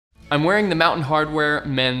I'm wearing the Mountain Hardwear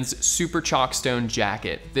men's Super Chockstone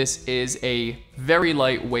jacket. This is a very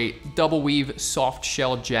lightweight, double weave, soft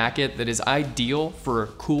shell jacket that is ideal for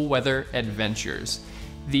cool weather adventures.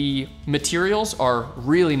 The materials are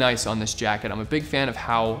really nice on this jacket. I'm a big fan of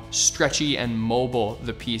how stretchy and mobile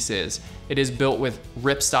the piece is. It is built with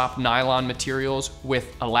ripstop nylon materials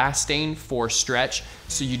with elastane for stretch,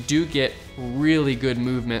 so you do get really good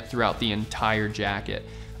movement throughout the entire jacket.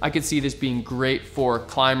 I could see this being great for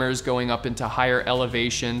climbers going up into higher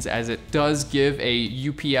elevations, as it does give a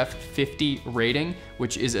UPF 50 rating,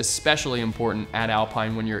 which is especially important at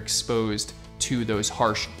Alpine when you're exposed to those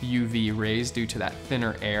harsh UV rays due to that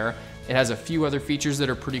thinner air. It has a few other features that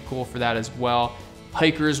are pretty cool for that as well.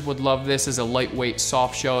 Hikers would love this as a lightweight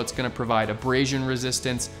soft shell. It's gonna provide abrasion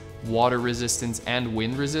resistance, water resistance, and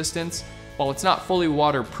wind resistance. While it's not fully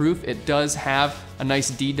waterproof, it does have a nice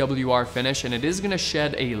DWR finish, and it is gonna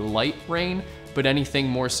shed a light rain, but anything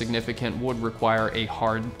more significant would require a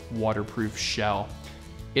hard waterproof shell.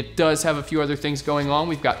 It does have a few other things going on.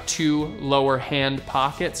 We've got two lower hand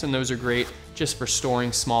pockets, and those are great just for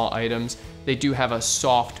storing small items. They do have a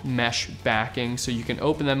soft mesh backing, so you can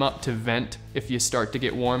open them up to vent if you start to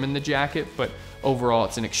get warm in the jacket, but overall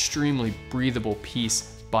it's an extremely breathable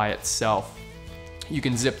piece by itself. You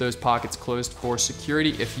can zip those pockets closed for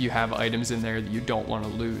security if you have items in there that you don't want to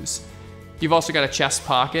lose. You've also got a chest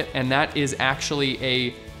pocket, and that is actually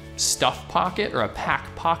a stuff pocket or a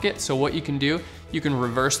pack pocket. So what you can do, you can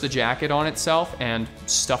reverse the jacket on itself and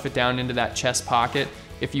stuff it down into that chest pocket.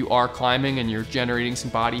 If you are climbing and you're generating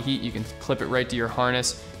some body heat, you can clip it right to your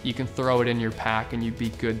harness. You can throw it in your pack and you'd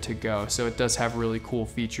be good to go. So it does have really cool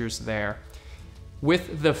features there.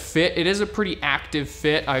 With the fit, it is a pretty active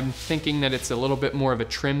fit. I'm thinking that it's a little bit more of a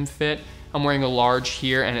trim fit. I'm wearing a large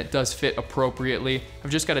here and it does fit appropriately.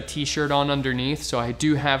 I've just got a t-shirt on underneath, so I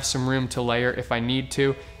do have some room to layer if I need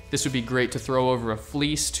to. This would be great to throw over a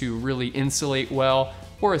fleece to really insulate well,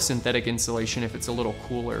 or a synthetic insulation if it's a little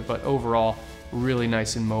cooler, but overall, really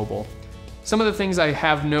nice and mobile. Some of the things I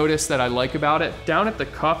have noticed that I like about it, down at the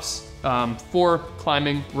cuffs, for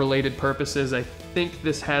climbing related purposes, I think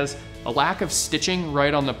this has a lack of stitching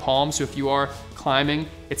right on the palm, so if you are climbing,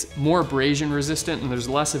 it's more abrasion resistant and there's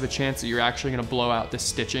less of a chance that you're actually gonna blow out the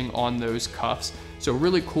stitching on those cuffs. So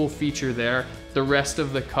really cool feature there. The rest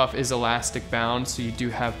of the cuff is elastic bound, so you do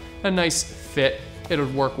have a nice fit. It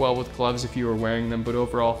would work well with gloves if you were wearing them, but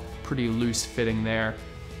overall, pretty loose fitting there.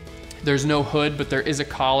 There's no hood, but there is a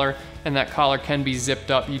collar, and that collar can be zipped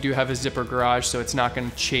up. You do have a zipper garage, so it's not gonna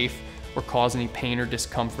chafe or cause any pain or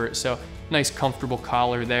discomfort. So nice comfortable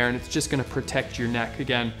collar there, and it's just gonna protect your neck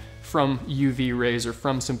again from UV rays or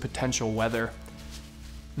from some potential weather.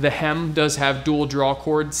 The hem does have dual draw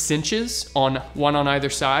cord cinches, one on either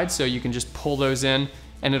side, so you can just pull those in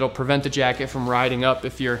and it'll prevent the jacket from riding up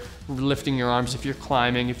if you're lifting your arms, if you're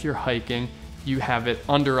climbing, if you're hiking, you have it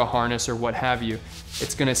under a harness or what have you.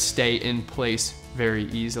 It's gonna stay in place very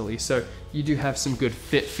easily. So you do have some good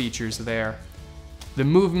fit features there. The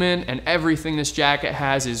movement and everything this jacket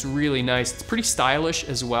has is really nice. It's pretty stylish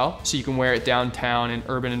as well, so you can wear it downtown in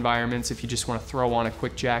urban environments if you just want to throw on a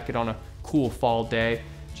quick jacket on a cool fall day.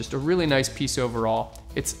 Just a really nice piece overall.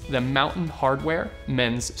 It's the Mountain Hardwear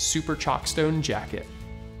men's Super Chockstone jacket.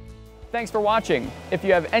 Thanks for watching. If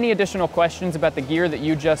you have any additional questions about the gear that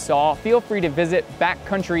you just saw, feel free to visit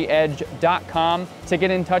backcountryedge.com to get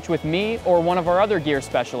in touch with me or one of our other gear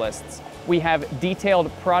specialists. We have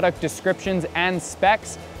detailed product descriptions and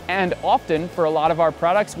specs, and often for a lot of our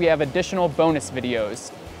products, we have additional bonus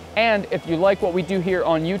videos. And if you like what we do here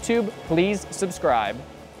on YouTube, please subscribe.